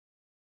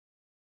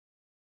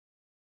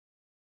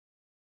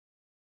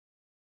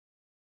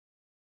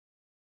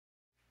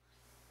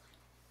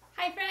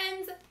Hi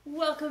friends,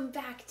 welcome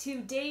back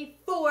to day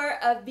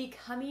 4 of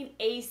becoming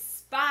a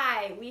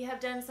spy. We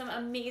have done some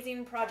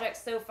amazing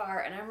projects so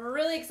far and I'm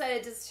really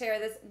excited to share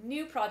this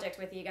new project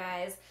with you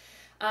guys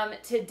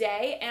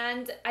today.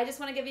 And I just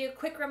want to give you a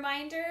quick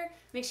reminder,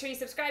 make sure you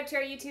subscribe to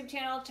our YouTube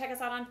channel, check us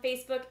out on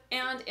Facebook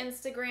and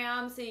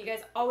Instagram so you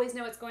guys always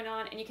know what's going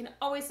on, and you can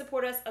always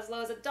support us as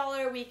low as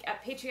 $1 a week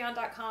at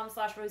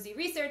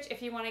patreon.com/rosieresearch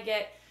if you want to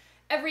get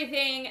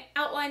everything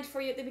outlined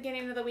for you at the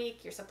beginning of the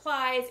week, your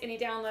supplies, any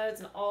downloads,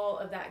 and all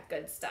of that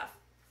good stuff.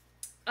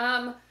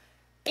 And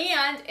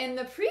in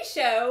the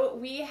pre-show,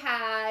 we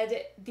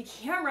had the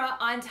camera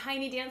on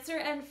Tiny Dancer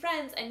and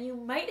Friends, and you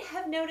might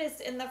have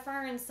noticed in the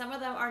ferns, some of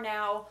them are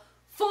now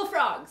full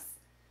frogs,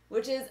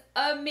 which is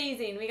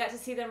amazing. We got to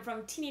see them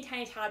from teeny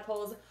tiny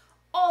tadpoles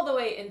all the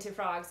way into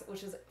frogs,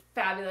 which is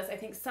fabulous. I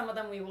think some of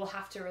them we will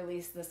have to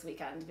release this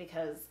weekend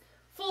because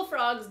full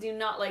frogs do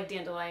not like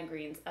dandelion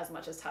greens as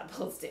much as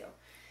tadpoles do.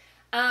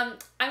 I'm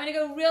going to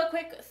go real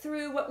quick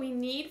through what we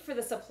need for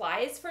the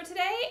supplies for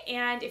today,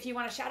 and if you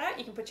want to shout out,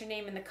 you can put your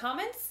name in the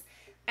comments,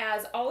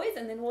 as always,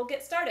 and then we'll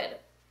get started.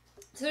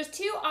 So there's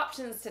two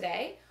options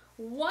today.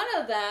 One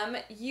of them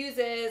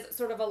uses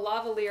sort of a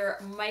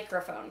lavalier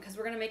microphone, because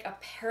we're going to make a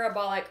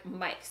parabolic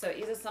mic, so it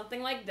uses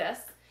something like this.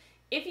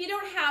 If you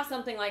don't have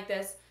something like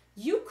this,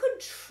 you could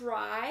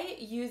try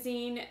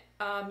using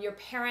your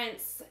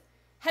parents'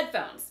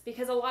 headphones,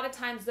 because a lot of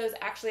times those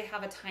actually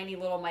have a tiny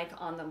little mic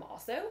on them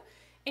also.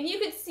 And you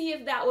could see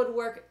if that would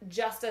work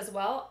just as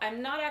well.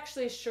 I'm not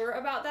actually sure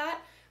about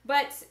that,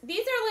 but these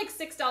are like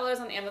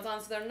 $6 on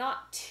Amazon, so they're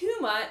not too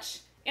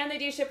much, and they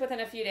do ship within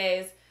a few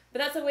days. But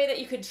that's a way that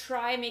you could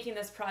try making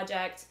this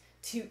project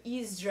to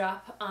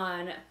eavesdrop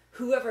on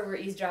whoever we're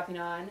eavesdropping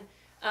on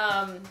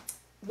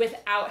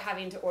without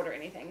having to order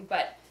anything.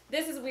 But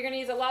this is, we're gonna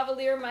use a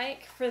lavalier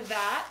mic for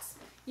that.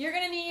 You're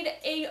gonna need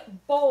a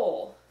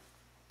bowl.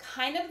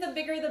 Kind of the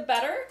bigger the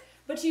better,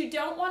 but you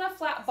don't want a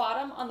flat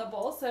bottom on the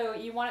bowl, so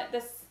you want it,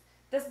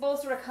 this bowl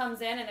sort of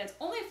comes in and it's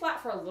only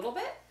flat for a little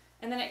bit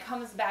and then it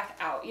comes back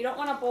out. You don't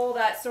want a bowl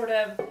that's sort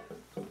of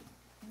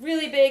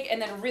really big and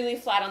then really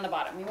flat on the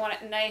bottom. We want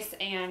it nice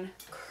and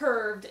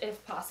curved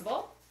if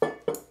possible.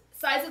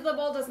 Size of the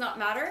bowl does not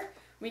matter.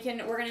 We're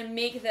gonna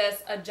make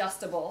this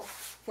adjustable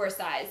for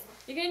size.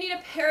 You're gonna need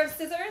a pair of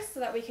scissors so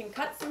that we can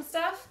cut some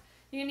stuff.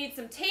 You're gonna need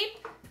some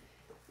tape.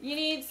 You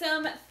need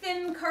some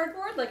thin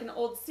cardboard, like an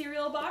old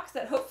cereal box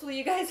that hopefully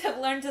you guys have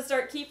learned to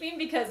start keeping,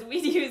 because we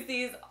use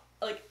these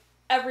like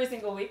every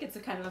single week. It's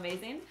kind of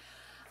amazing.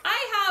 I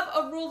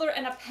have a ruler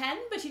and a pen,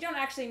 but you don't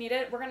actually need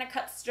it. We're going to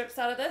cut strips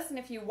out of this, and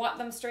if you want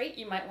them straight,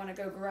 you might want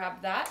to go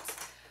grab that.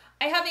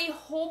 I have a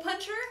hole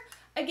puncher.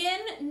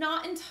 Again,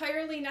 not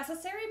entirely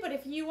necessary, but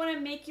if you want to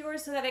make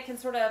yours so that it can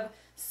sort of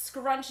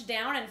scrunch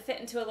down and fit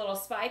into a little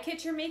spy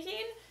kit you're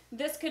making,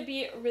 this could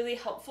be really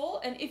helpful.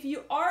 And if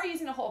you are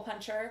using a hole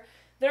puncher,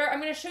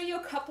 I'm going to show you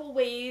a couple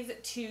ways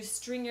to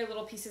string your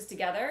little pieces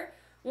together.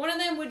 One of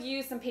them would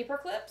use some paper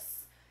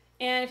clips,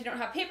 and if you don't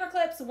have paper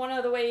clips, one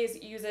of the ways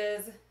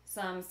uses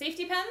some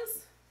safety pens.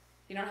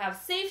 If you don't have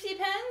safety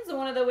pens,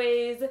 one of the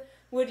ways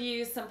would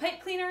use some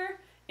pipe cleaner,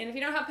 and if you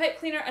don't have pipe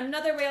cleaner,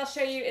 another way I'll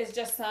show you is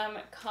just some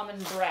common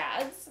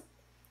brads.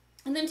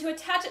 And then to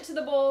attach it to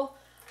the bowl,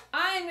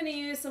 I'm going to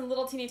use some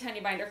little teeny tiny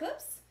binder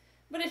clips,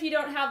 but if you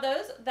don't have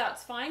those,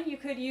 that's fine. You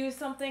could use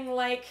something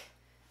like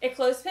a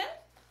clothespin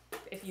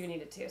if you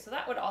needed to, so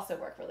that would also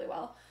work really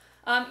well.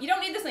 You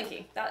don't need the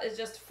slinky. That is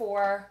just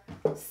for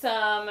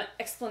some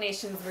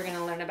explanations we're going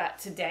to learn about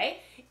today.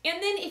 And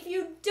then if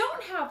you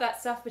don't have that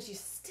stuff but you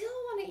still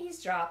want to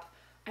eavesdrop,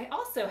 I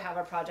also have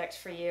a project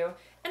for you,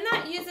 and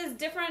that uses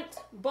different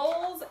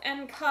bowls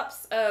and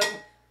cups of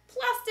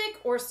plastic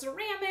or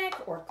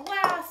ceramic or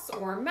glass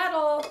or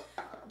metal,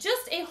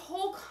 just a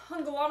whole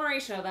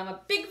conglomeration of them, a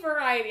big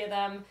variety of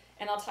them,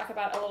 and I'll talk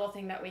about a little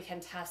thing that we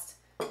can test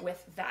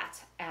with that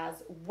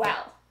as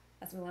well,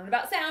 as we learn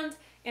about sound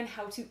and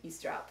how to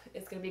eavesdrop.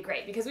 It's going to be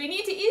great because we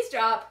need to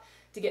eavesdrop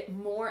to get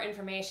more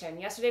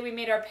information. Yesterday we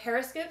made our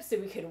periscope so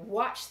we could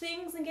watch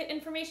things and get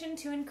information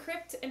to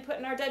encrypt and put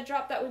in our dead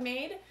drop that we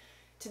made.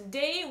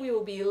 Today we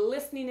will be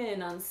listening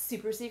in on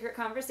super secret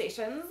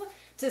conversations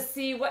to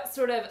see what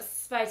sort of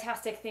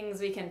spy-tastic things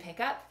we can pick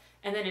up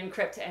and then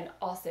encrypt and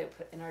also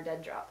put in our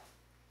dead drop.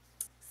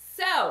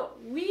 So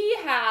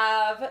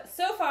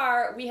so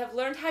far we have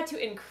learned how to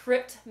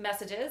encrypt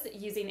messages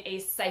using a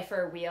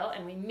cipher wheel,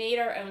 and we made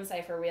our own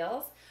cipher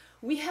wheels.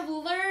 We have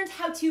learned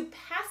how to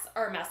pass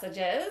our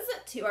messages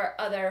to our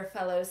other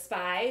fellow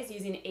spies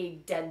using a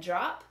dead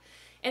drop.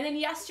 And then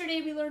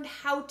yesterday we learned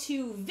how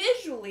to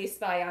visually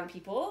spy on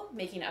people,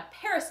 making a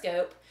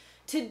periscope.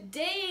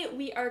 Today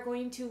we are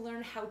going to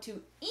learn how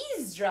to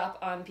eavesdrop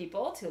on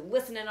people, to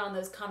listen in on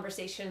those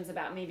conversations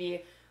about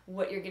maybe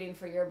what you're getting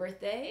for your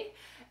birthday.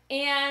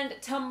 And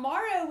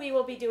tomorrow we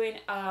will be doing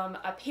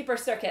a paper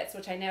circuits,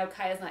 which I know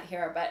Kaya's not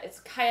here, but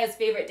it's Kaya's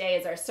favorite day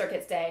is our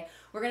circuits day.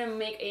 We're going to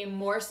make a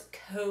Morse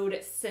code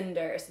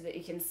sender so that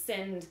you can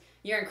send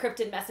your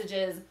encrypted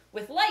messages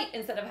with light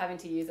instead of having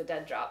to use a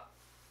dead drop.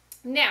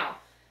 Now,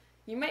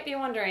 you might be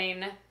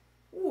wondering,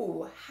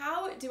 ooh,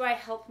 how do I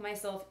help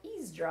myself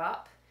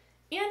eavesdrop?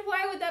 And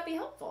why would that be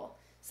helpful?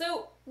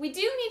 So we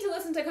do need to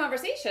listen to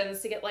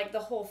conversations to get like the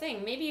whole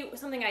thing. Maybe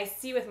something I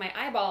see with my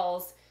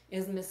eyeballs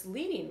is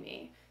misleading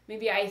me.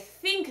 Maybe I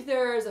think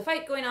there's a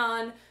fight going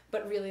on,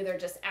 but really they're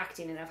just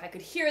acting. And if I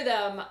could hear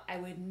them, I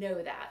would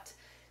know that.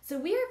 So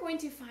we are going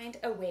to find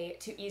a way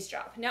to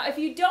eavesdrop. Now, if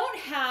you don't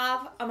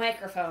have a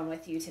microphone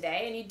with you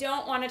today and you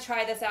don't want to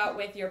try this out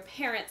with your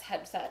parents'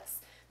 headsets,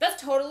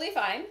 that's totally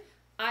fine.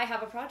 I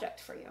have a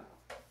project for you.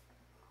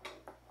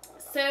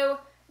 So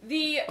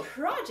the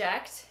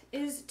project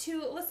is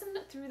to listen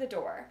through the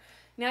door.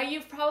 Now,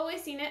 you've probably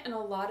seen it in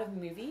a lot of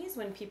movies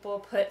when people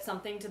put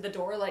something to the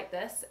door like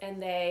this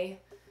and they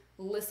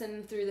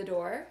listen through the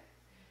door.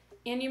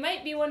 And you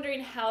might be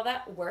wondering how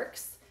that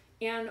works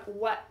and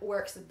what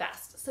works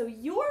best. So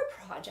your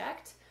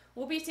project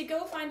will be to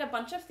go find a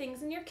bunch of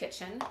things in your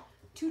kitchen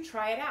to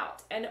try it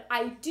out. And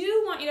I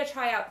do want you to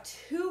try out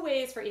 2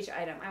 ways for each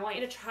item. I want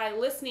you to try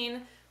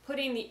listening,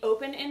 putting the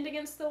open end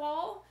against the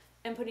wall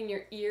and putting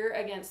your ear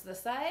against the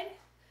side,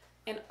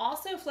 and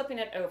also flipping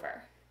it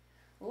over.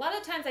 A lot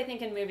of times I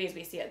think in movies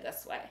we see it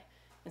this way.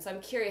 And so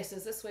I'm curious,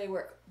 does this way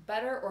work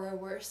better or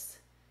worse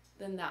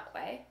than that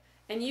way?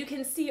 And you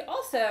can see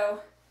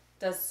also,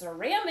 does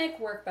ceramic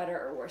work better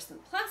or worse than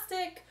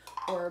plastic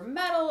or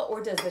metal,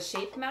 or does the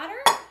shape matter?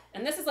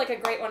 And this is like a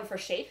great one for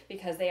shape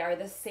because they are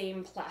the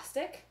same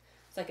plastic.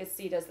 So I could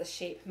see, does the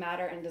shape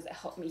matter and does it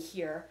help me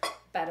hear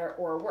better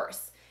or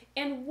worse?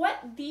 And what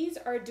these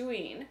are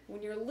doing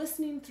when you're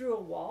listening through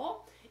a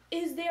wall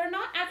is they're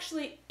not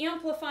actually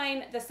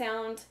amplifying the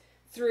sound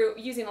through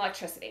using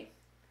electricity.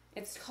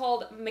 It's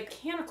called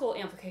mechanical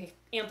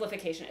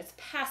amplification. It's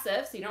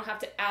passive, so you don't have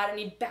to add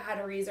any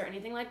batteries or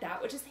anything like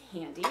that, which is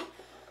handy.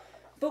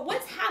 But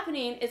what's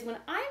happening is when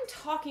I'm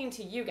talking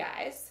to you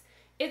guys,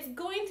 it's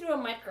going through a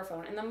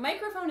microphone, and the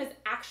microphone is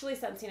actually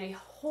sensing a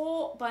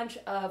whole bunch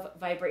of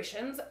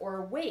vibrations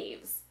or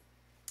waves.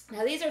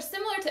 Now, these are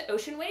similar to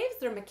ocean waves.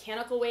 They're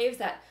mechanical waves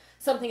that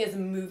something is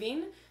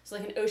moving. So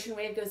like an ocean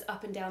wave goes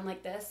up and down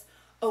like this.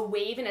 A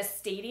wave in a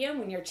stadium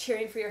when you're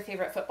cheering for your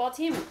favorite football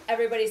team and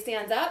everybody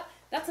stands up,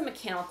 that's a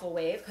mechanical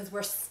wave because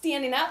we're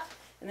standing up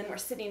and then we're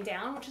sitting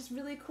down, which is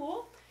really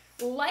cool.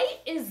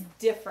 Light is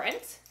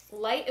different.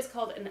 Light is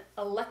called an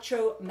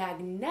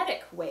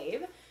electromagnetic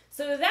wave.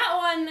 So that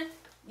one,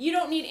 you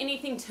don't need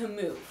anything to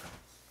move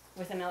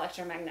with an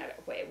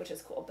electromagnetic wave, which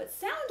is cool. But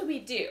sound we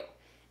do.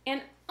 And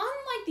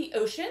unlike the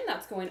ocean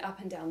that's going up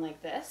and down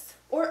like this,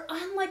 or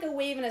unlike a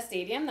wave in a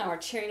stadium that we're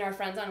cheering our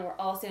friends on and we're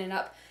all standing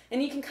up,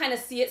 and you can kind of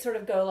see it sort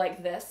of go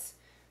like this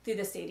through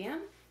the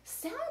stadium,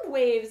 sound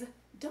waves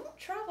don't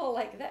travel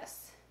like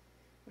this,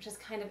 which is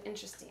kind of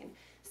interesting.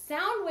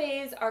 Sound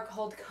waves are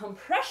called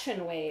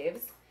compression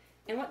waves,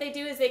 and what they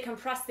do is they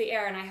compress the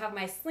air, and I have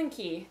my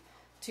slinky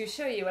to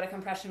show you what a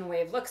compression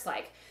wave looks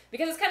like.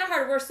 Because it's kind of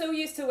hard, we're so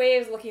used to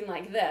waves looking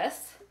like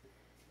this,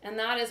 and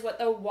that is what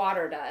the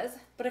water does.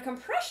 But a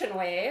compression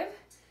wave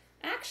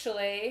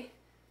actually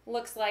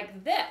looks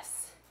like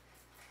this,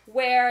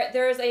 where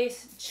there's a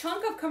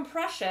chunk of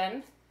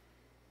compression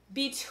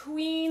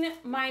between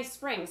my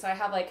springs. So I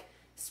have like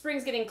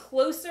springs getting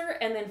closer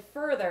and then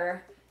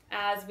further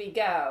as we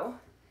go.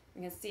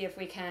 We can see if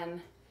we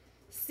can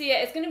see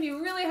it. It's going to be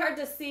really hard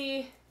to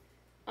see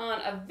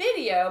on a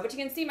video, but you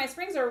can see my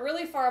springs are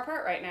really far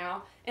apart right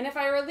now. And if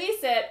I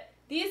release it,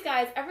 these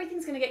guys,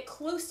 everything's going to get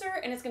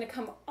closer and it's going to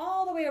come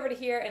all the way over to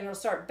here and it'll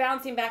start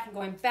bouncing back and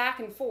going back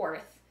and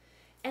forth.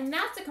 And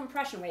that's a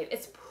compression wave.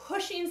 It's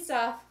pushing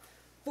stuff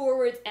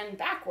forwards and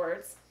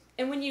backwards.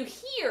 And when you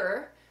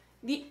hear,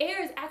 the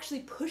air is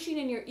actually pushing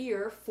in your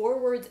ear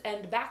forwards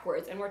and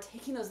backwards. And we're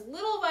taking those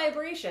little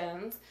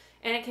vibrations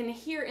and it can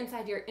hear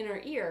inside your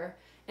inner ear.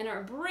 And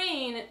our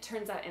brain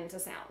turns that into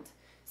sound.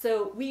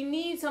 So we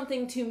need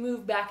something to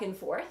move back and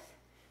forth,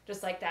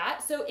 just like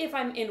that. So if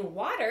I'm in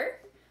water,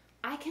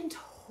 I can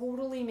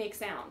totally make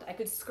sound. I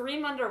could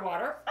scream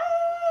underwater,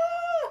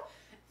 ah!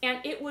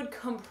 And it would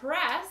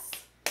compress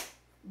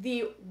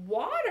the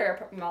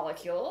water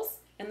molecules,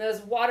 and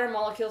those water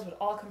molecules would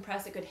all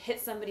compress. It could hit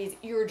somebody's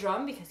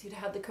eardrum because you'd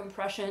have the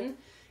compression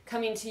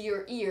coming to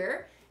your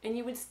ear, and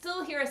you would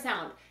still hear a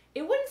sound.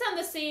 It wouldn't sound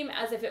the same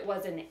as if it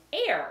was in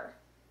air,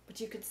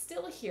 but you could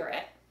still hear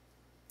it.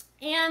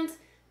 And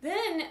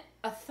then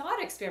a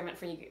thought experiment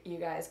for you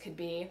guys could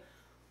be,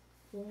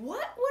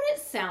 what would it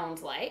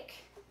sound like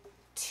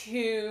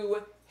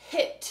to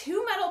hit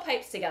 2 metal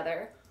pipes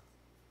together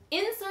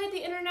inside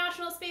the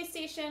International Space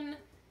Station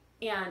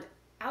and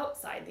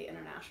outside the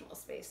International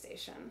Space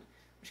Station,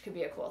 which could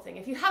be a cool thing.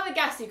 If you have a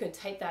guess, you could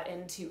type that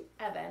into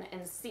Evan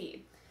and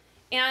see.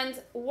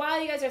 And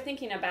while you guys are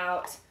thinking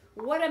about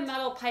what a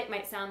metal pipe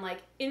might sound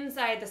like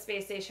inside the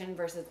space station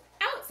versus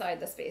outside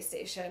the space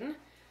station,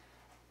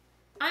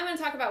 I'm going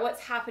to talk about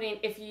what's happening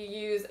if you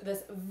use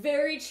this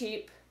very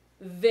cheap,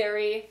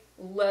 very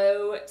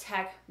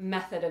low-tech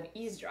method of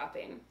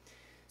eavesdropping.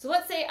 So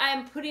let's say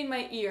I'm putting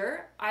my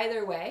ear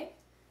either way.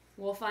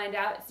 We'll find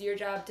out. It's your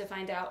job to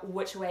find out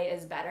which way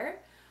is better.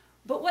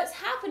 But what's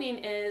happening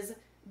is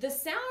the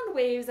sound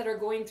waves that are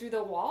going through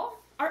the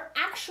wall are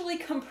actually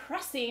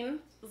compressing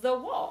the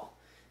wall.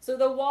 So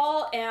the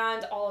wall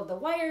and all of the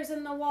wires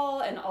in the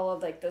wall and all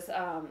of like this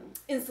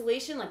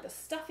insulation, like the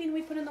stuffing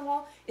we put in the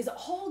wall, is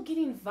all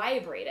getting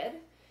vibrated.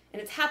 And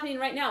it's happening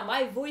right now.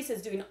 My voice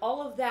is doing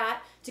all of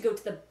that to go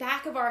to the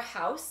back of our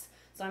house.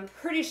 So I'm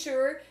pretty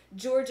sure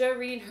Georgia,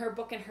 reading her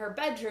book in her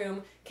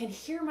bedroom, can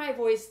hear my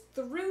voice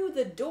through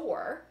the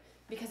door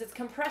because it's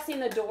compressing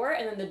the door,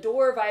 and then the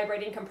door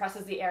vibrating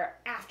compresses the air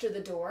after the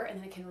door, and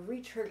then it can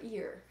reach her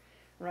ear,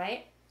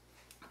 right?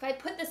 If I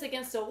put this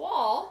against a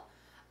wall,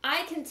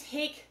 I can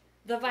take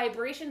the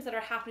vibrations that are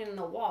happening in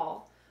the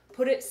wall,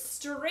 put it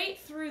straight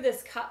through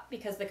this cup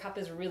because the cup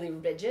is really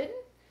rigid,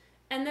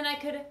 and then I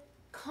could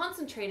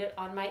concentrate it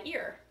on my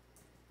ear.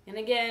 And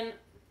again,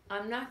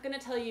 I'm not going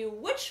to tell you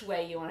which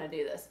way you want to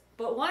do this,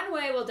 but one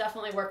way will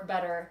definitely work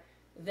better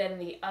than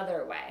the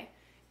other way.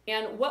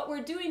 And what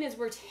we're doing is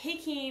we're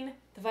taking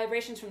the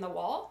vibrations from the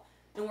wall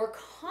and we're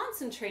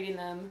concentrating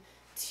them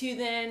to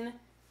then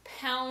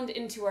pound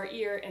into our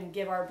ear and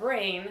give our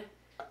brain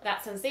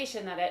that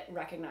sensation that it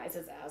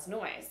recognizes as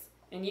noise.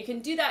 And you can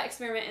do that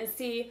experiment and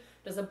see,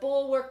 does a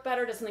bowl work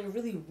better? Does something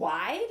really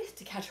wide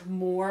to catch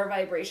more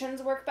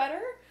vibrations work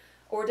better?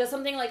 Or does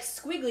something like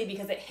squiggly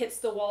because it hits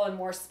the wall in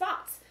more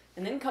spots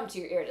and then come to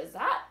your ear? Does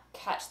that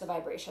catch the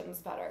vibrations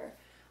better?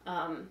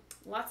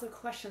 Lots of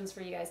questions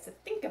for you guys to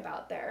think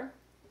about there.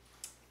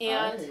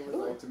 And I would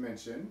like to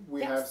mention,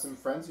 we have some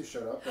friends who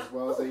showed up, as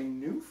well as a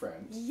new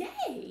friend.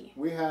 Yay!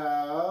 We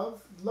have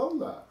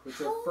Lola, which is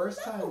the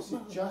first time she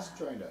just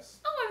joined us.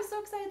 Oh, I'm so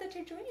excited that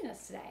you're joining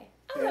us today.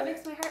 Oh, that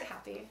makes my heart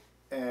happy.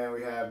 And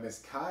we have Miss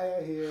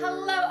Kaya here.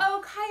 Hello.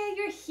 Oh, Kaya,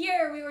 you're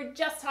here. We were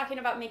just talking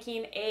about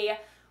making a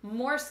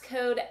Morse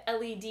code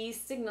LED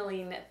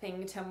signaling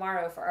thing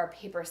tomorrow for our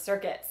paper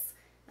circuits.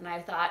 And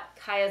I thought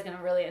Kaya's going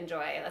to really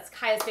enjoy it. That's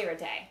Kaya's favorite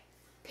day.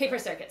 Paper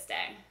Circuits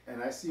Day.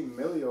 And I see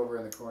Millie over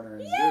in the corner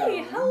in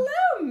Yay! Zoom.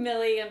 Hello,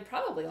 Millie, and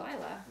probably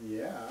Lila.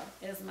 Yeah.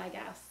 Is my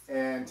guess.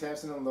 And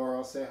Tamsin and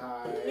Laurel say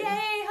hi. Yay!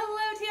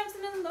 Hello,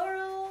 Tamsin and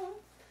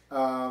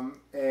Laurel.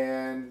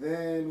 And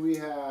then we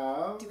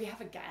have... Do we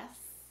have a guess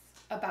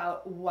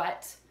about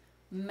what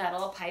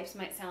metal pipes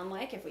might sound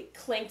like if we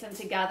clanked them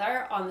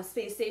together on the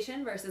space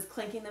station versus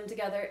clinking them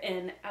together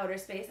in outer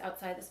space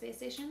outside the space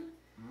station?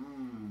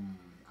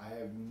 I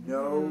have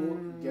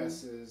no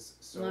guesses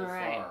so All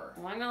right. far.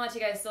 Well, I'm going to let you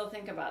guys still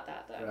think about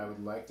that, though. But I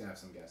would like to have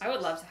some guesses. I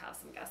would love to have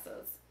some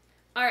guesses.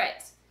 All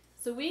right.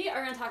 So we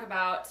are going to talk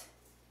about,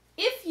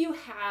 if you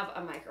have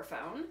a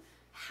microphone,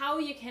 how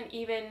you can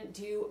even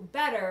do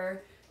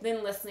better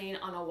than listening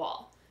on a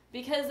wall.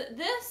 Because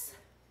this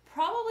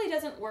probably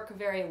doesn't work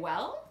very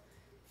well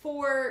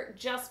for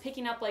just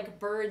picking up like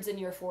birds in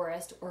your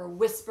forest or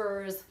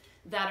whispers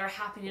that are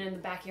happening in the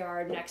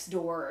backyard next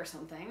door or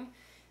something.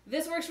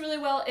 This works really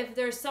well if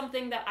there's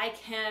something that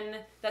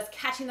that's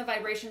catching the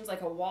vibrations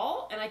like a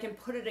wall, and I can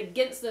put it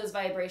against those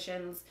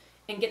vibrations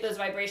and get those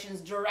vibrations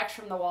direct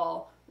from the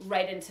wall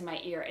right into my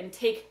ear and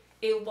take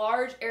a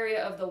large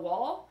area of the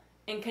wall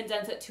and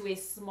condense it to a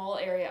small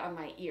area on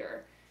my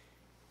ear.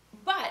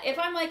 But if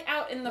I'm like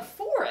out in the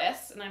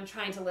forest and I'm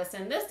trying to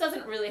listen, this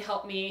doesn't really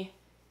help me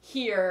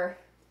hear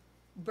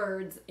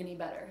birds any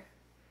better.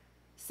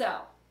 So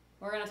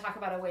we're going to talk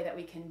about a way that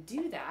we can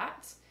do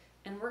that.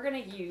 And we're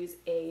going to use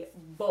a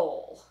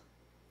bowl,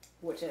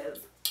 which is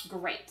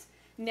great.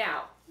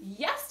 Now,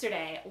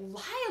 yesterday,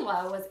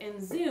 Lila was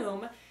in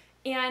Zoom,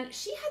 and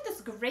she had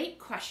this great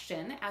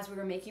question as we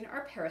were making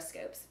our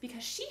periscopes,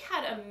 because she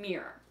had a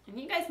mirror. And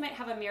you guys might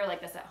have a mirror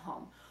like this at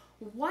home.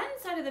 One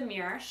side of the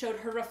mirror showed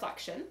her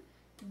reflection,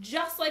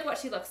 just like what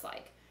she looks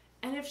like.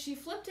 And if she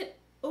flipped it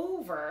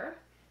over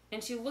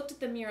and she looked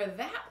at the mirror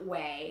that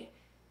way,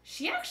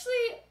 she actually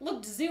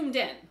looked zoomed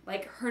in.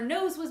 Like her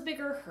nose was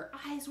bigger, her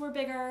eyes were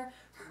bigger,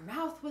 her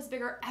mouth was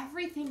bigger,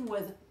 everything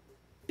was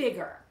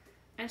bigger.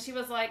 And she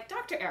was like,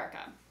 Dr.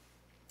 Erica,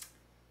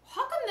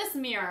 how come this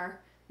mirror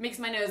makes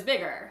my nose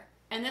bigger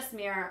and this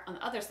mirror on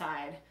the other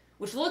side,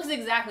 which looks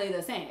exactly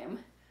the same,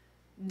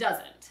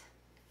 doesn't?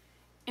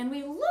 And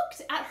we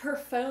looked at her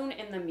phone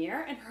in the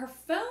mirror, and her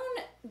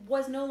phone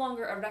was no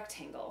longer a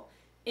rectangle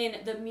in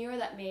the mirror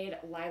that made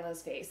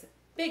Lila's face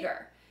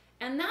bigger.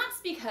 And that's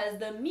because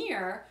the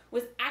mirror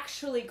was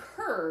actually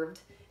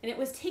curved, and it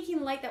was taking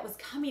light that was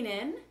coming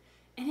in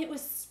and it was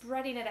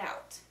spreading it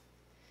out.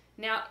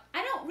 Now,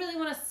 I don't really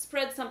want to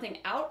spread something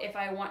out if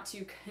I want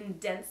to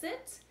condense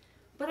it,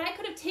 but I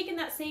could have taken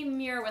that same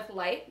mirror with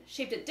light,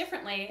 shaped it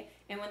differently,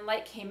 and when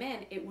light came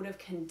in, it would have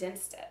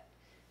condensed it.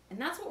 And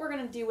that's what we're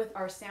going to do with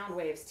our sound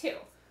waves too.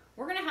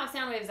 We're going to have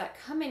sound waves that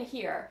come in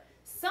here.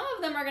 Some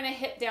of them are going to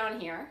hit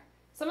down here.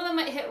 Some of them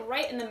might hit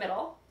right in the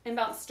middle and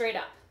bounce straight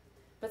up.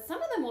 But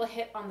some of them will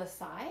hit on the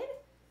side,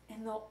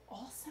 and they'll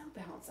also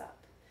bounce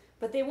up.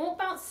 But they won't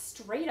bounce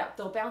straight up.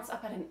 They'll bounce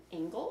up at an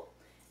angle.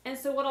 And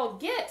so what I'll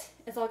get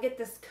is I'll get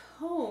this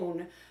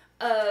cone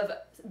of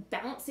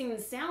bouncing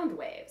sound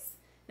waves.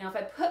 Now, if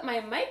I put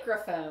my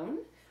microphone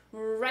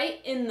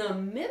right in the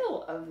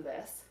middle of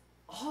this,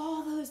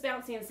 all those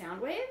bouncing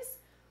sound waves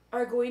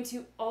are going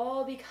to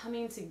all be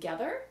coming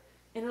together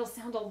and it'll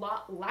sound a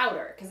lot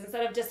louder because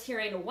instead of just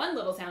hearing one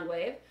little sound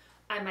wave,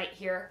 I might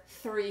hear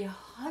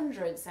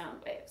 300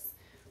 sound waves,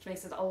 which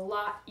makes it a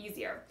lot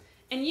easier.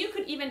 And you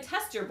could even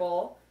test your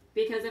bowl,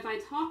 because if I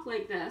talk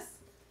like this,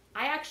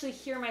 I actually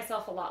hear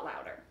myself a lot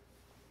louder.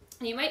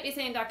 And you might be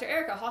saying, Dr.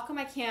 Erica, how come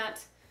I can't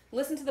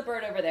listen to the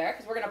bird over there?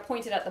 Because we're going to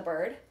point it at the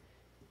bird.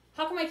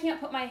 How come I can't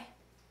put my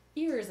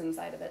ears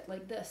inside of it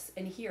like this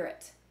and hear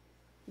it?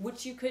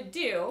 Which you could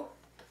do,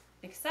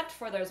 except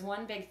for there's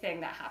one big thing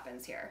that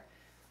happens here.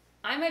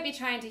 I might be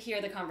trying to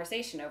hear the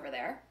conversation over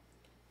there,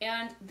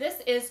 and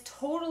this is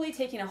totally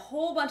taking a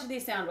whole bunch of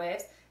these sound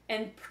waves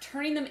and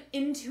turning them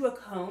into a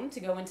cone to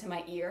go into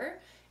my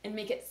ear and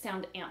make it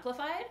sound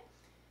amplified,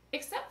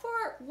 except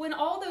for when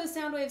all those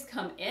sound waves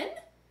come in,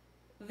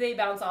 they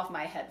bounce off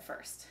my head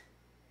first.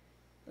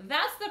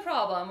 That's the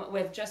problem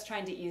with just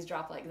trying to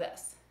eavesdrop like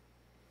this.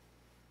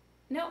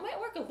 Now, it might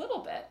work a little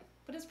bit,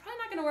 but it's probably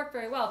not going to work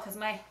very well because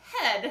my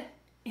head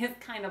is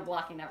kind of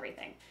blocking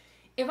everything.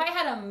 If I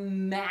had a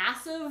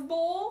massive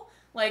bowl,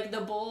 like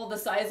the bowl the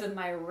size of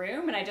my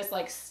room, and I just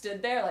like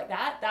stood there like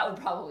that, that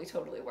would probably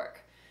totally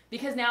work.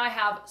 Because now I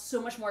have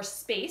so much more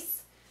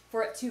space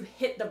for it to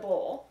hit the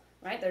bowl,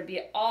 right? There'd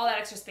be all that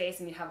extra space,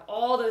 and you'd have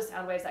all those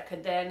sound waves that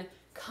could then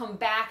come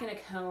back in a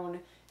cone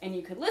and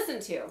you could listen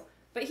to.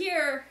 But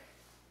here,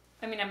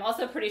 I mean, I'm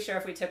also pretty sure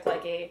if we took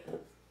like a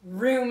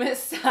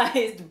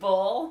room-sized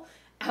bowl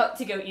out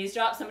to go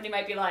eavesdrop, somebody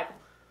might be like,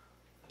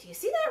 do you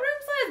see that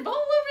room-sized bowl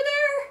over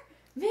there?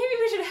 Maybe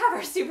we should have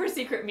our super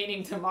secret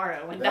meeting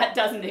tomorrow when that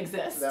doesn't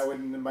exist. That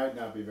might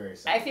not be very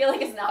simple. I feel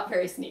like it's not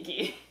very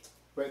sneaky.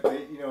 But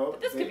they, but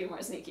this could be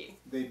more sneaky.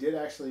 They did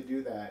actually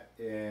do that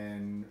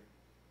in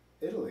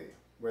Italy,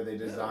 where they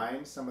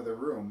designed some of the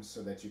rooms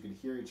so that you could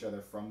hear each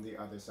other from the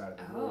other side of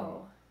the room.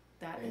 Oh,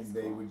 that is cool. And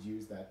they would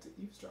use that to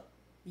eavesdrop.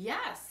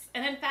 Yes.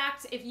 And in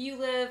fact, if you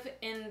live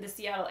in the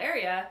Seattle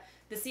area,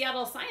 the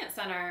Seattle Science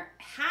Center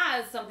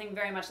has something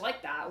very much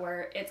like that,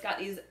 where it's got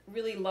these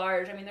really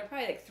large, I mean, they're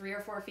probably like 3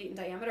 or 4 feet in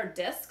diameter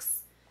discs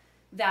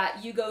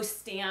that you go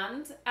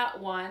stand at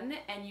one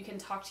and you can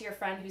talk to your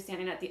friend who's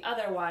standing at the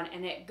other one,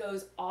 and it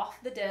goes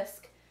off the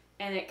disc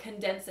and it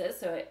condenses,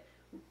 so it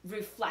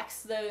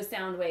reflects those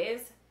sound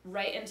waves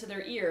right into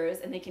their ears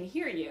and they can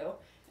hear you,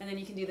 and then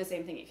you can do the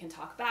same thing. You can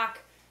talk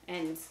back,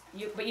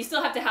 but you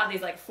still have to have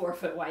these like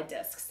 4-foot wide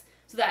discs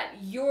so that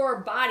your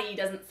body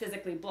doesn't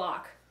physically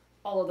block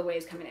all of the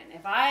waves coming in.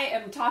 If I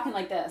am talking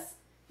like this,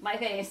 my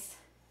face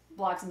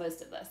blocks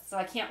most of this, so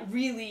I can't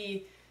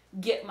really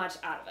get much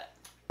out of it.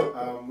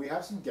 We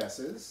have some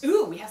guesses.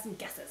 Ooh, we have some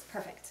guesses.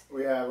 Perfect.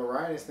 We have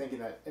Orion is thinking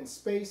that in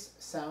space,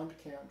 sound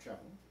can't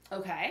travel.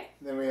 Okay.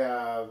 Then we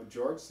have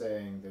George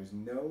saying there's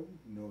no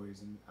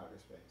noise in outer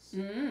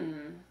space.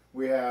 Mm.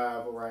 We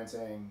have Orion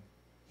saying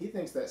he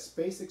thinks that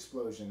space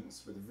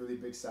explosions with really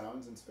big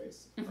sounds in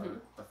space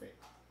are fake.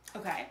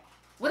 Okay.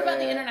 What about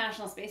the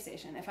International Space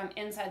Station? If I'm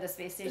inside the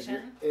space station?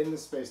 If you're in the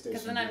space station.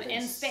 Because then I'm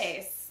in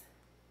space.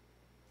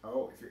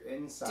 Oh, if you're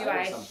inside do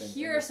I something. Do I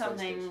hear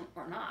something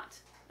or not?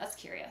 That's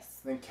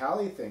curious. Then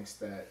Callie thinks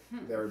that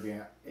there would be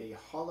a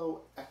hollow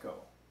echo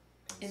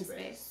in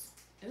space.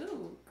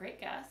 Ooh,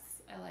 great guess.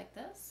 I like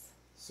this.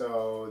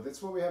 So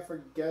that's what we have for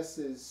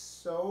guesses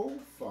so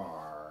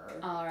far.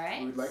 All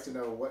right. We'd like to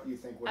know what you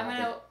think would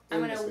happen.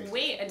 I'm gonna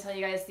wait until you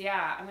guys.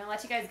 Yeah, I'm gonna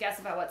let you guys guess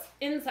about what's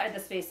inside the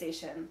space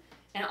station,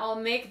 and I'll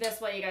make this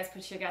while you guys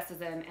put your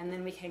guesses in, and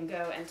then we can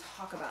go and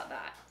talk about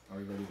that. Are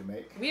we ready to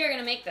make? We are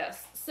gonna make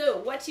this. So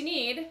what you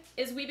need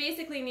is we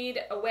basically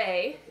need a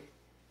way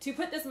to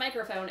put this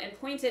microphone and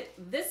point it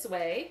this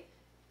way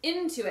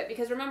into it,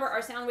 because remember,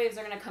 our sound waves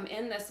are gonna come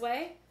in this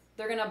way.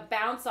 They're gonna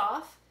bounce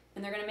off,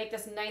 and they're gonna make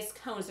this nice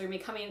cone. So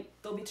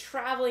they'll be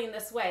traveling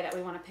this way that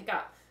we wanna pick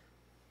up.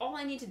 All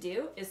I need to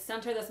do is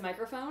center this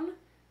microphone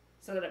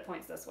so that it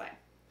points this way,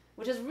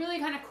 which is really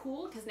kind of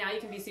cool because now you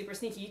can be super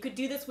sneaky. You could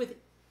do this with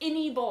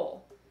any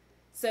bowl.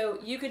 So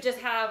you could just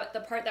have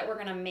the part that we're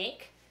gonna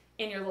make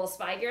in your little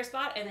spy gear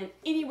spot, and then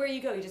anywhere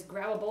you go, you just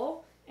grab a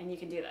bowl and you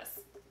can do this.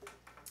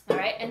 All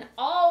right, and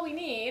all we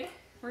need,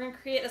 we're gonna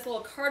create this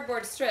little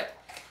cardboard strip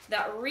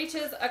that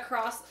reaches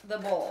across the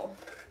bowl.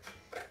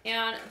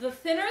 And the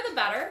thinner the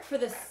better, for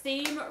the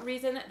same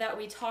reason that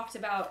we talked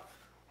about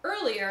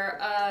earlier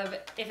of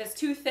if it's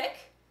too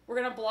thick, we're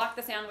gonna block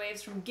the sound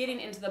waves from getting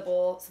into the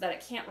bowl so that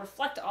it can't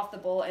reflect off the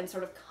bowl and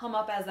sort of come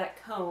up as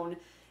that cone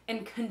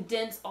and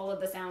condense all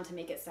of the sound to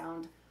make it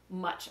sound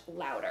much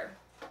louder.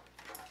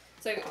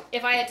 So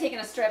if I had taken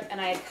a strip and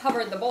I had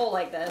covered the bowl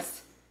like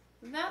this,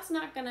 that's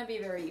not gonna be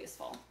very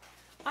useful.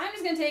 I'm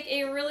just gonna take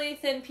a really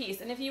thin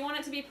piece, and if you want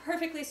it to be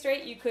perfectly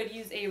straight, you could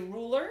use a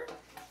ruler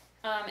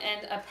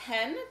and a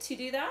pen to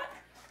do that,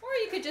 or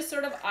you could just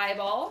sort of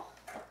eyeball,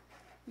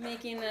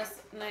 making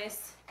this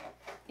nice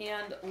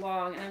and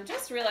long. And I'm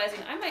just realizing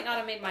I might not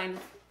have made mine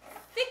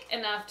thick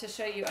enough to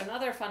show you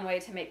another fun way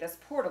to make this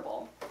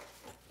portable.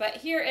 But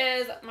here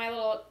is my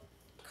little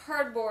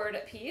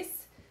cardboard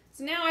piece.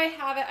 So now I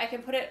have it, I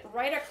can put it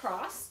right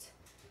across.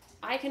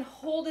 I can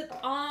hold it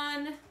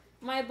on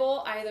my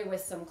bowl either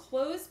with some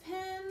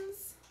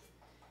clothespins.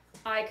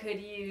 I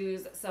could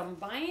use some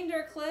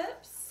binder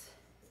clips.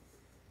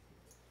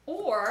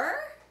 Or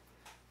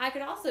I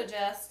could also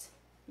just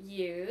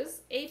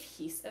use a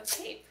piece of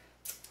tape.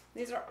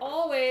 These are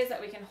all ways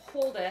that we can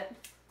hold it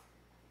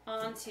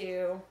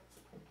onto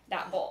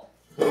that bowl,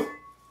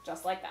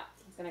 just like that.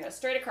 It's gonna go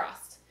straight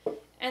across.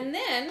 And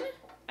then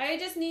I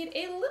just need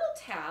a little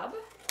tab.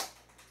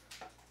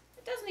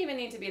 It doesn't even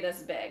need to be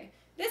this big.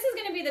 This is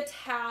gonna be the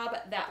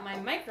tab that my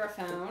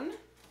microphone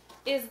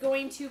is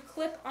going to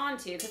clip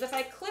onto, because if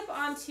I clip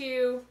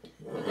onto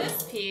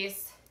this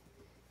piece,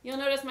 you'll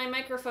notice my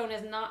microphone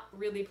is not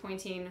really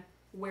pointing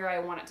where I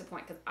want it to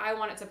point, because I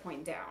want it to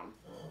point down.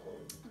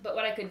 But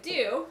what I could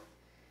do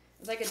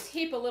is I could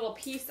tape a little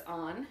piece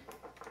on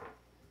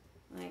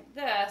like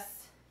this,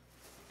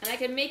 and I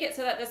can make it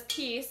so that this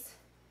piece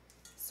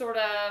sort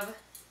of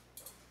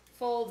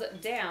folds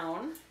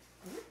down,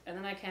 and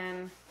then I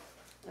can,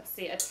 let's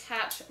see,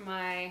 attach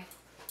my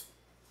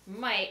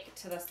mic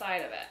to the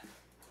side of it.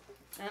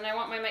 And then I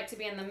want my mic to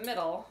be in the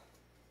middle,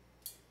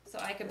 so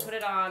I can put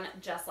it on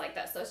just like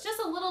this. So it's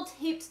just a little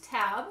taped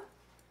tab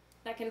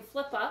that can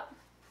flip up,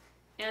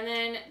 and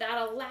then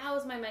that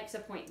allows my mic to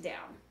point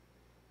down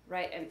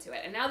right into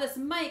it. And now this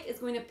mic is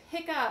going to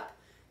pick up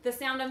the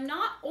sound of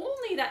not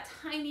only that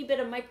tiny bit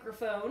of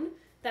microphone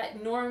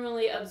that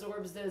normally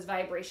absorbs those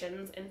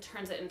vibrations and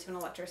turns it into an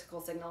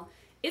electrical signal,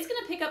 it's going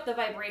to pick up the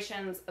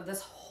vibrations of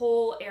this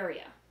whole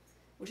area,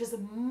 which is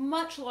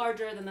much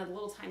larger than the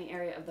little tiny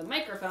area of the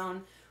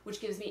microphone, which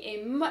gives me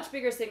a much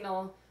bigger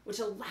signal, which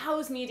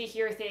allows me to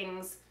hear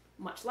things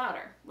much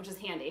louder, which is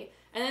handy.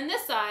 And then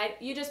this side,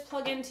 you just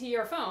plug into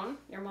your phone,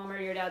 your mom or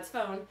your dad's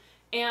phone,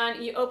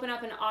 and you open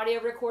up an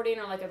audio recording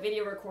or like a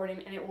video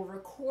recording, and it will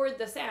record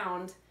the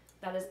sound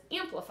that is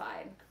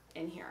amplified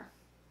in here.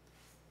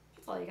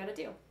 That's all you gotta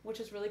do, which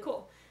is really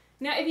cool.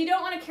 Now, if you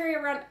don't want to carry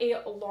around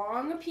a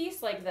long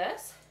piece like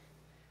this,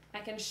 I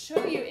can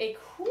show you a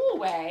cool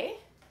way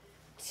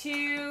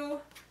to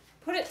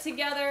put it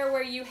together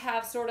where you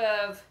have sort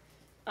of,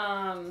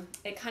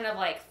 it kind of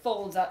like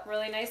folds up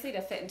really nicely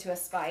to fit into a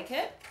spy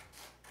kit.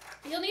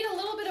 You'll need a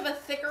little bit of a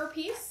thicker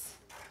piece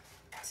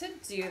to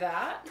do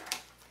that.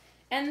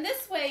 And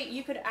this way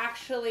you could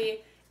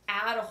actually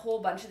add a whole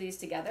bunch of these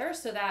together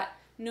so that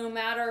no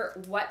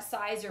matter what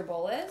size your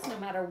bowl is, no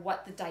matter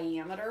what the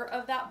diameter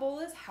of that bowl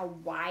is, how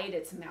wide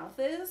its mouth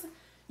is,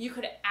 you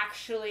could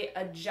actually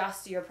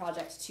adjust your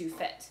project to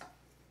fit.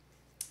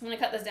 I'm gonna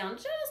cut this down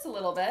just a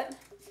little bit.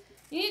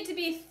 You need to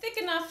be thick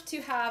enough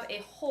to have a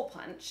hole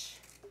punch,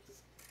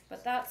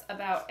 but that's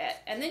about it.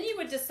 And then you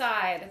would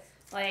decide,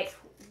 like,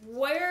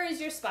 where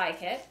is your spy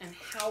kit and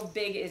how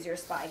big is your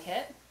spy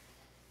kit?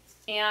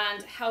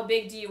 And how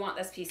big do you want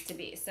this piece to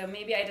be? So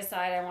maybe I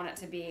decide I want it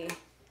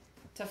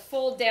to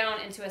fold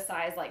down into a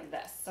size like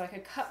this. So I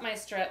could cut my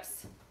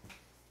strips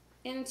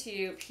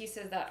into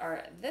pieces that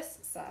are this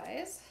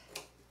size.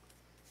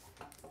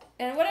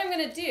 And what I'm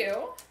gonna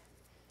do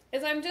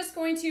is I'm just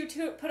going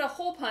to put a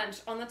hole punch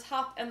on the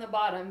top and the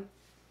bottom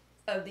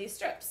of these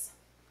strips.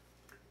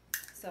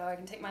 So I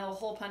can take my little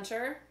hole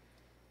puncher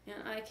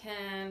and I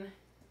can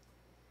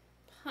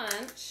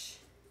punch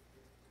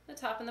the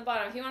top and the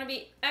bottom. If you want to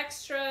be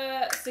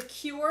extra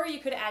secure, you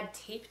could add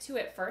tape to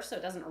it first so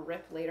it doesn't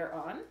rip later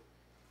on.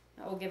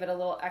 That will give it a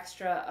little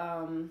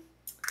extra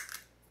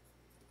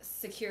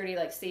security,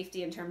 like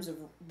safety in terms of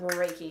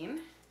breaking.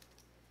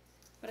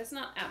 But it's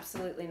not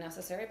absolutely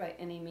necessary by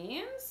any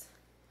means.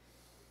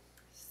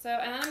 So,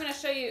 and then I'm going to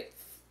show you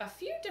a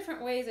few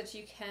different ways that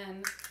you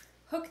can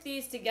hook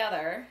these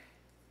together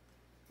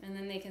and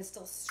then they can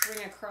still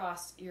string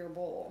across your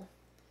bowl,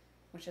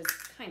 which is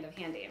kind of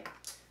handy.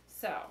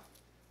 So,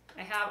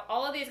 I have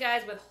all of these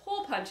guys with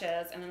hole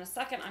punches, and in a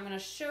second I'm going to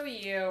show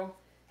you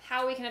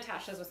how we can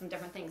attach those with some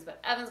different things. But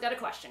Evan's got a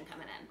question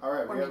coming in. All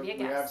right, or we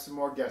have some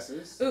more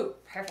guesses. Ooh,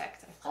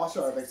 perfect.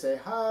 Also, I'd like to say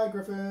hi,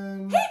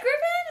 Griffin. Hey,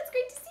 Griffin! It's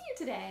great to see you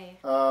today.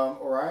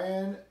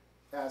 Orion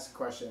asked a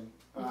question.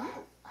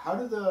 How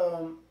do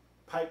the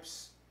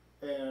pipes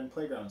and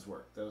playgrounds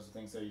work? Those are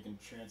things that you can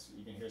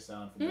hear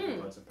sound from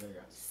different parts of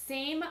playgrounds.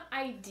 Same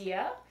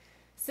idea.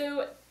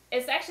 So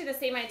it's actually the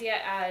same idea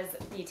as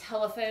the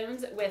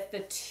telephones with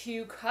the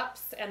two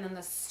cups and then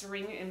the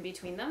string in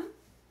between them.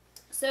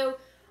 So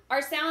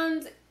our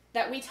sound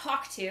that we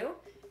talk to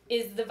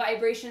is the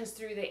vibrations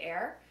through the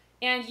air,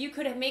 and you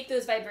could make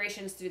those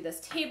vibrations through this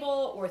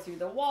table or through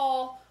the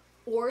wall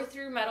or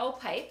through metal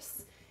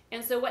pipes.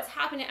 And so what's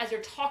happening as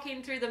you're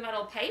talking through the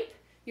metal pipe,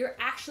 you're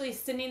actually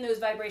sending those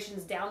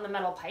vibrations down the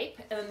metal pipe,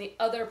 and then the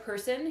other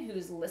person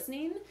who's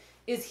listening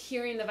is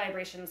hearing the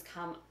vibrations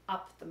come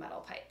up the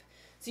metal pipe.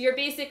 So you're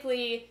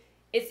basically,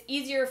 it's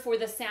easier for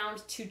the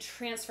sound to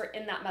transfer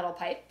in that metal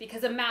pipe,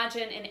 because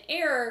imagine in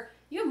air,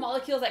 you have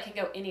molecules that can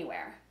go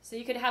anywhere. So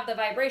you could have the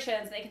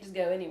vibrations and they can just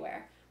go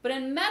anywhere. But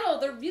in metal,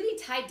 they're really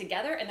tied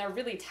together and they're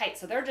really tight.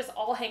 So they're just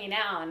all hanging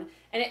on.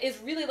 And it is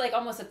really like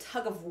almost a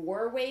tug of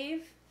war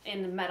wave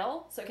in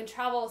metal. So it can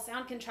travel,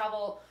 sound can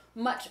travel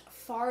much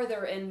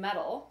farther in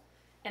metal.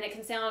 And it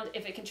can sound,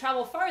 if it can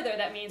travel farther,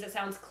 that means it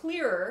sounds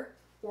clearer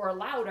or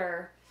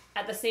louder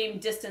at the same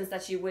distance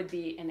that you would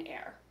be in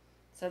air.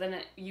 So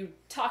then you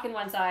talk in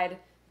one side,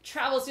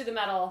 travels through the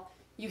metal,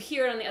 you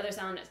hear it on the other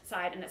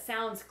side, and it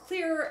sounds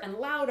clearer and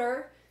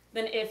louder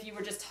than if you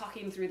were just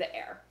talking through the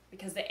air,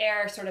 because the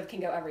air sort of can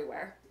go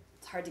everywhere.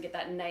 It's hard to get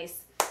that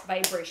nice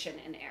vibration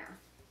in air.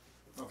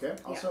 Okay.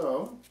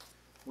 Also,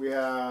 we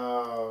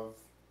have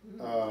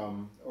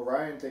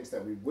Orion thinks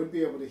that we would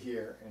be able to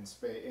hear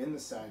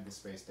inside the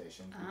space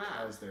station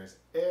because there's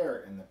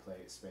air in the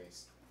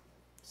space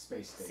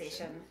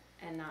station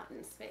and not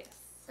in space.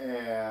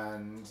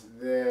 And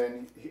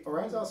then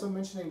Orion's also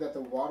mentioning that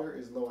the water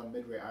is low on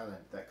Midway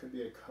Island. That could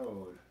be a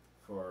code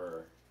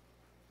for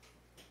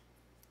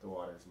the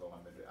water is low on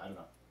Midway. I don't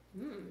know.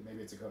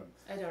 Maybe it's a code.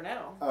 I don't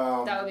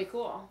know. That would be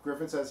cool.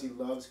 Griffin says he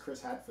loves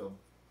Chris Hadfield.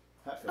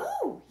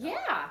 Oh,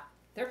 yeah.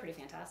 They're pretty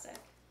fantastic.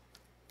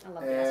 I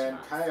love the astronauts.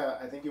 And Kaya,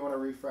 I think you want to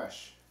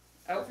refresh.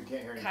 Oh, if you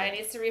can't hear anything. Kaya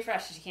needs to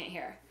refresh if she can't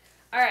hear.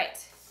 All right.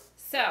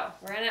 So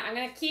I'm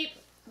gonna keep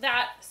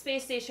that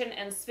space station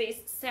and space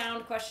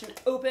sound question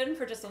open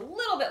for just a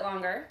little bit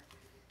longer,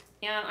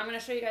 and I'm gonna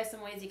show you guys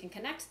some ways you can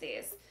connect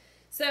these.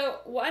 So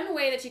one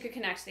way that you could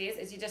connect these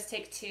is you just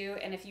take two,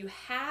 and if you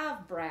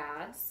have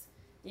brads,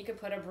 you could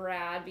put a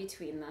brad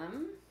between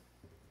them,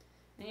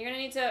 and you're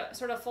gonna need to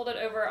sort of fold it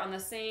over on the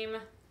same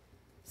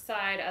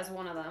side as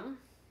one of them.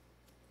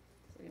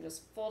 So we can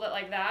just fold it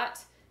like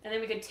that, and then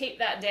we could tape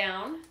that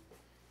down,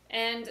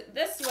 and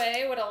this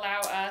way would allow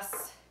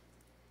us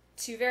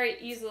to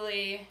very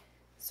easily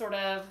sort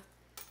of,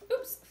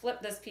 flip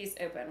this piece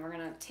open. We're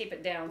going to tape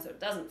it down so it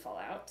doesn't fall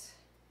out.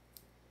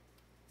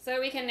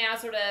 So we can now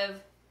sort of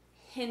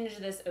hinge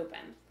this open.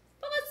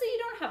 But let's say you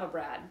don't have a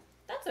brad.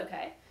 That's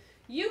okay.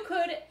 You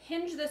could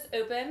hinge this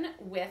open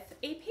with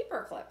a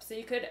paper clip. So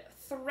you could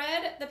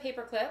thread the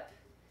paper clip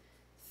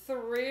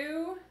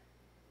through,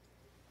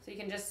 so you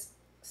can just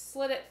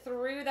slit it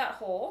through that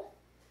hole.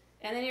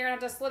 And then you're going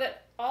to have to slit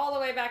it all the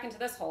way back into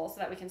this hole so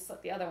that we can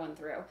slit the other one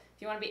through. If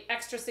you want to be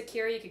extra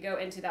secure, you could go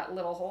into that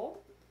little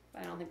hole,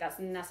 but I don't think that's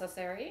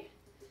necessary.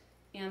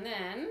 And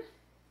then,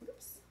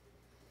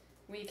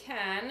 we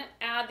can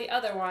add the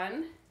other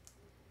one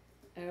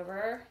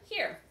over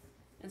here.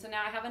 And so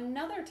now I have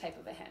another type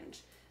of a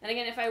hinge. And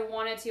again, if I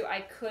wanted to,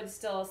 I could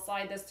still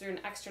slide this through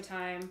an extra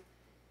time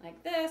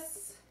like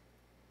this.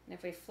 And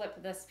if we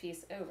flip this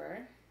piece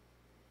over,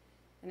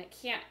 and it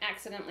can't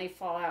accidentally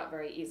fall out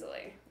very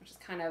easily, which is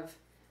kind of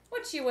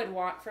what you would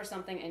want for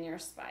something in your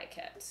spy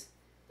kit.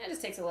 It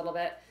just takes a little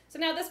bit. So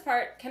now this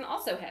part can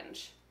also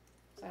hinge.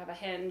 So I have a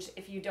hinge.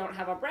 If you don't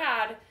have a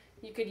brad,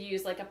 you could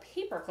use like a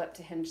paper clip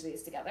to hinge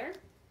these together.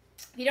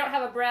 If you don't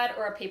have a brad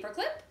or a paper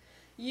clip,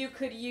 you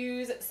could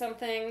use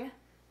something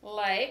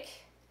like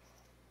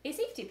a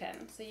safety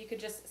pin. So you could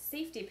just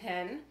safety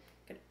pin,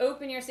 you could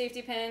open your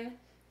safety pin,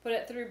 put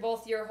it through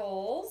both your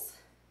holes,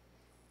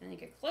 and you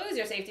could close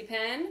your safety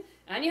pin,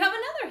 and you have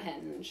another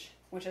hinge,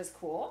 which is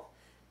cool.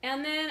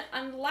 And then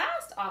a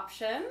last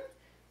option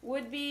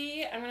would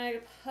be, I'm going to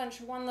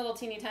punch one little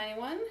teeny tiny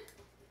one,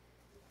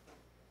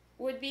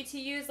 would be to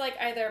use like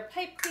either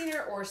pipe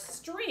cleaner or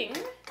string,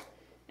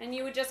 and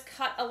you would just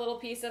cut a little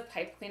piece of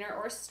pipe cleaner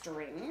or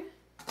string,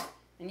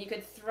 and you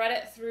could thread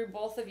it through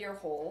both of your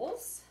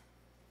holes,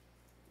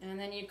 and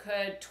then you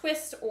could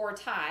twist or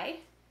tie,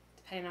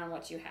 depending on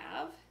what you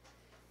have,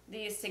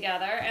 these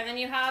together, and then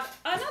you have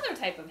another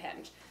type of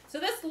hinge. So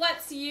this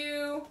lets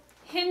you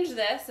hinge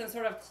this and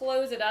sort of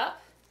close it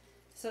up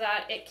so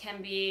that it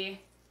can be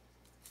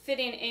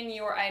fitting in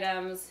your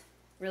items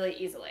really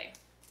easily,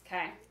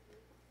 okay?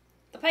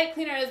 The pipe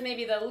cleaner is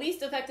maybe the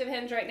least effective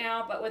hinge right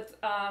now, but with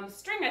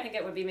string, I think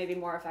it would be maybe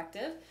more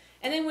effective.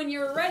 And then when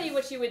you're ready,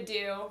 what you would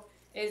do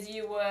is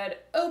you would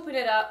open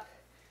it up,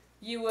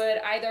 you would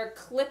either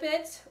clip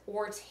it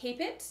or tape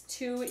it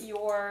to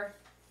your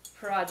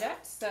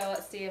project. So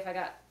let's see if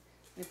let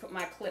me put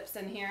my clips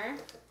in here.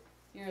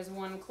 Here's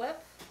one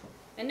clip.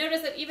 And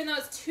notice that even though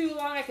it's too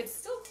long, I could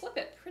still clip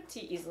it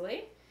pretty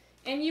easily.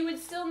 And you would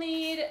still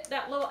need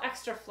that little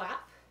extra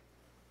flap.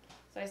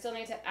 So I still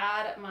need to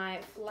add my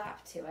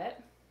flap to it.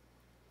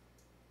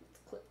 Let's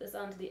clip this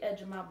onto the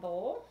edge of my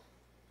bowl.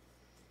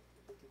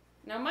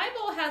 Now my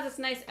bowl has this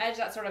nice edge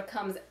that sort of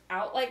comes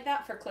out like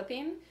that for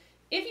clipping.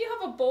 If you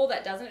have a bowl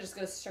that doesn't, it just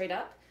goes straight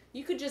up,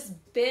 you could just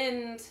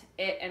bend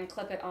it and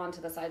clip it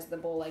onto the sides of the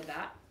bowl like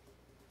that.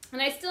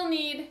 And I still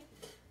need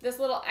this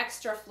little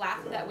extra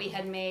flap that we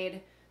had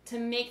made to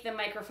make the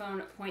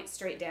microphone point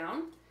straight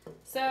down.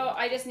 So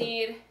I just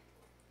need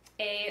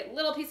a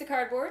little piece of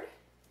cardboard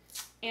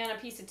and a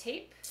piece of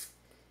tape.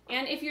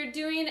 And if you're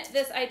doing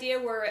this idea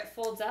where it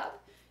folds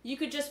up, you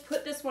could just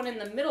put this one in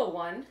the middle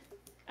one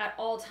at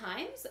all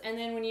times, and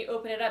then when you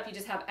open it up, you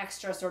just have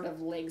extra sort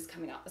of legs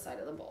coming out the side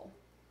of the bowl,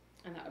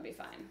 and that would be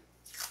fine.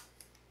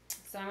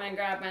 So I'm gonna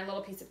grab my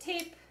little piece of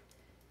tape,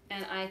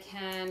 and I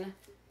can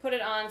put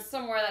it on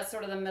somewhere that's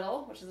sort of the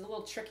middle, which is a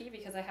little tricky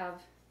because I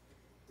have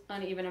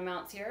uneven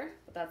amounts here,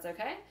 but that's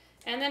okay.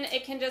 And then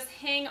it can just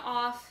hang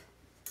off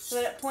so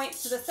that it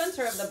points to the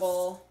center of the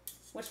bowl,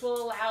 which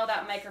will allow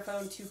that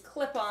microphone to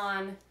clip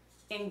on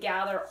and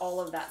gather all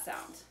of that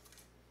sound.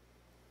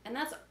 And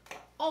that's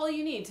all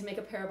you need to make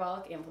a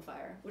parabolic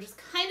amplifier, which is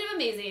kind of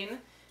amazing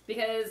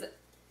because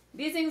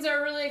These things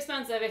are really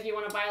expensive if you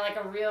want to buy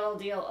like a real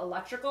deal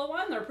electrical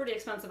one. They're pretty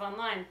expensive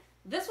online.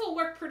 This will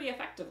work pretty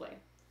effectively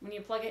when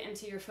you plug it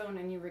into your phone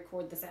and you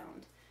record the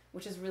sound,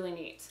 which is really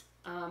neat.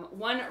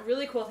 One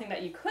really cool thing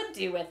that you could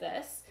do with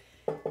this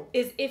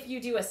is if you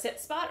do a sit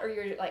spot or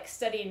you're like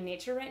studying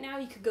nature right now,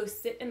 you could go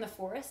sit in the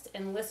forest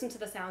and listen to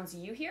the sounds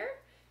you hear,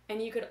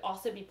 and you could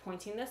also be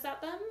pointing this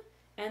at them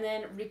and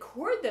then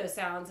record those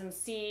sounds and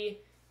see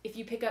if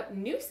you pick up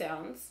new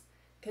sounds,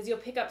 because you'll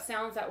pick up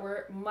sounds that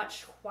were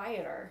much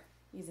quieter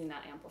using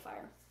that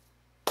amplifier.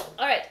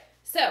 All right,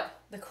 so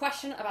the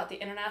question about the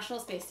International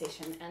Space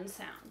Station and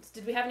sound.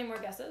 Did we have any more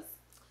guesses?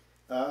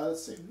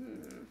 Let's see.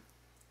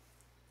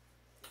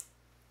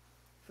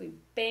 If we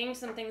banged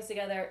some things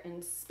together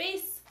in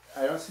space,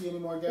 I don't see any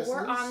more guesses.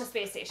 we're on the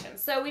space station.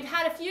 So we've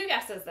had a few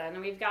guesses then,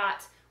 and we've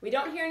got, we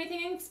don't hear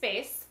anything in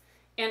space,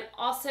 and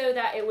also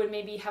that it would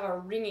maybe have a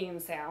ringing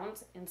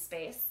sound in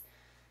space.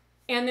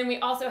 And then we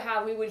also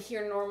have, we would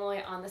hear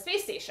normally on the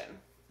space station.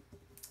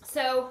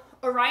 So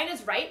Orion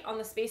is right. On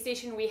the space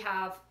station we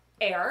have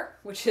air,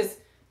 which is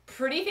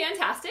pretty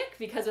fantastic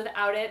because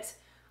without it,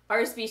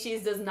 our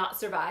species does not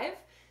survive.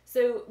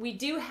 So we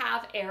do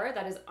have air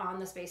that is on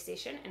the space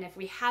station, and if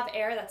we have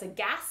air, that's a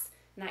gas,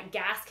 and that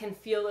gas can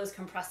feel those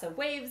compressive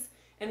waves,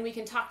 and we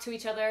can talk to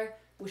each other,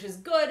 which is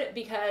good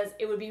because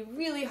it would be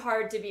really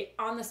hard to be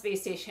on the space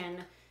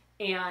station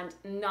and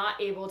not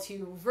able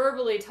to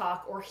verbally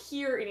talk or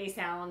hear any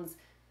sounds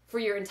for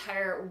your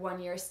entire 1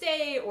 year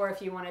stay, or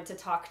if you wanted to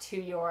talk to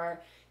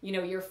your,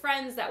 your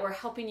friends that were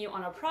helping you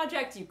on a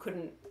project, you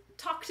couldn't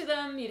talk to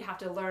them, you'd have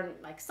to learn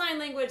like sign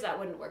language, that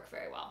wouldn't work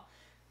very well.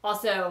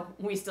 Also,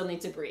 we still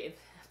need to breathe.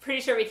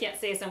 Pretty sure we can't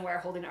stay somewhere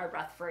holding our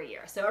breath for a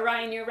year. So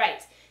Orion, you're right.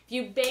 If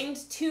you banged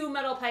two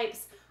metal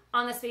pipes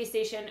on the space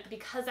station,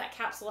 because that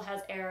capsule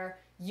has air,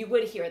 you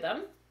would hear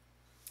them.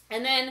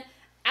 And then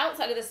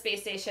outside of the space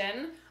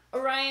station,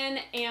 Orion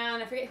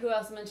and I forget who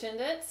else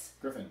mentioned it.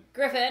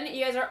 Griffin,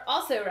 you guys are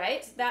also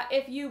right that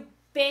if you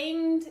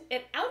banged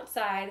it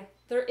outside,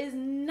 there is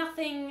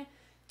nothing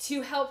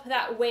to help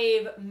that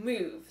wave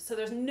move. So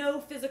there's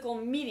no physical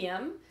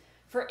medium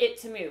for it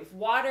to move.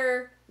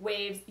 Water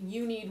waves,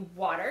 you need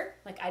water.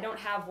 Like I don't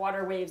have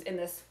water waves in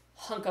this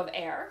hunk of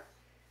air,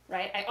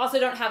 right? I also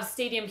don't have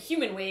stadium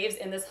human waves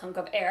in this hunk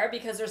of air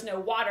because there's no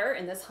water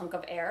in this hunk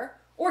of air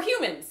or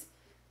humans.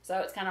 So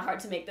it's kind of hard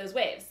to make those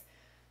waves.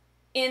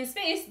 In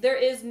space, there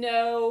is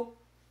no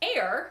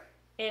air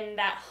in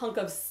that hunk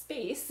of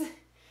space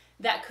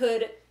that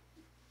could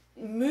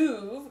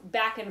move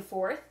back and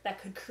forth,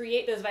 that could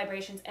create those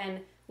vibrations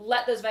and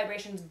let those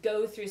vibrations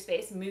go through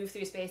space, move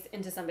through space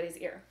into somebody's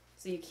ear.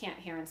 So you can't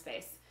hear in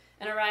space.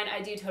 And Orion,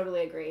 I do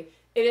totally agree.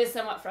 It is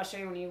somewhat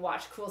frustrating when you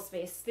watch cool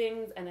space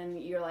things and then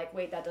you're like,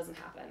 wait, that doesn't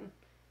happen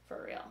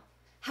for real.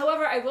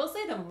 However, I will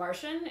say The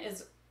Martian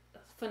is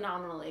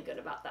phenomenally good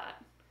about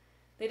that.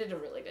 They did a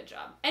really good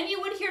job. And you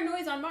would hear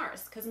noise on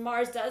Mars because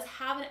Mars does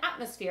have an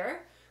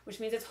atmosphere, which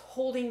means it's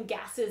holding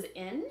gases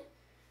in.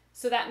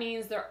 So that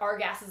means there are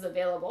gases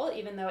available.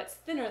 Even though it's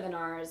thinner than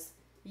ours,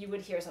 you would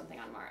hear something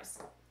on Mars.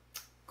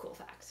 Cool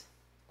fact.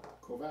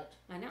 Cool fact.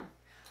 I know.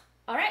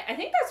 All right, I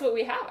think that's what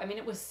we have. I mean,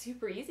 it was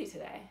super easy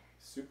today.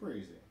 Super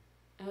easy.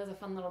 It was a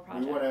fun little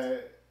project. We want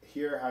to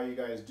hear how you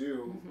guys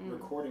do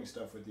recording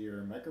stuff with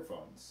your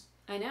microphones.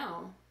 I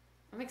know.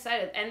 I'm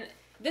excited. And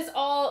this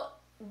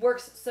all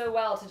works so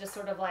well to just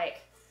sort of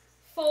like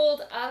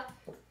fold up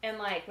and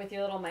like with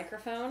your little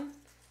microphone,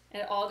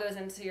 and it all goes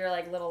into your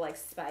like little like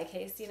spy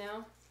case,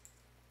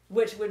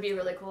 which would be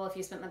really cool if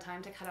you spent the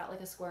time to cut out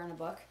like a square in a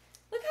book.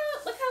 Look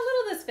how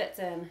little this fits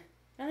in.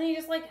 And then you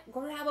just like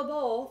grab a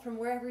bowl from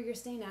wherever you're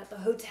staying at, the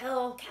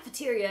hotel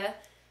cafeteria,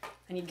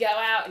 and you go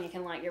out and you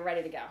can like, you're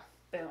ready to go.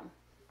 Boom.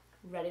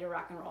 Ready to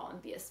rock and roll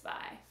and be a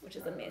spy, which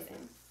is amazing.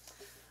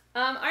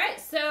 All right,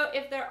 so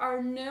if there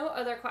are no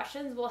other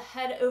questions, we'll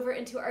head over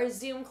into our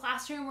Zoom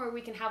classroom where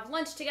we can have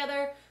lunch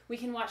together. We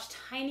can watch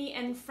Tiny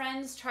and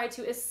friends try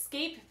to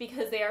escape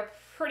because they are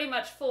pretty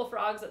much full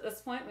frogs at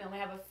this point. We only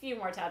have a few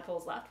more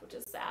tadpoles left, which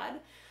is sad.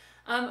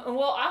 And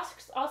we'll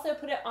also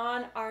put it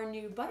on our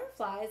new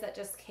butterflies that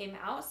just came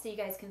out so you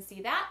guys can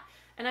see that.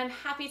 And I'm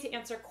happy to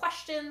answer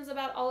questions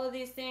about all of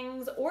these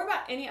things or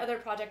about any other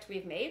project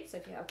we've made. So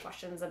if you have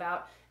questions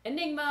about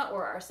Enigma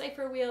or our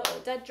cipher wheel or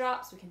dead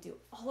drops, we can do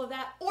all of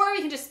that. Or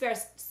we can just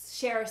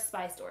share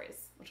spy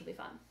stories, which will be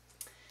fun.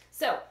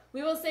 So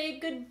we will say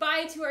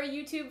goodbye to our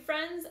YouTube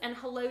friends and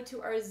hello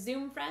to our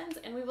Zoom friends.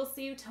 And we will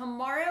see you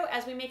tomorrow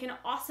as we make an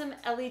awesome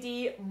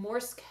LED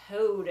Morse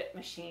code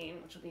machine,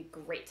 which will be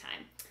a great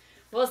time.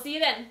 We'll see you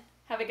then.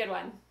 Have a good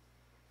one.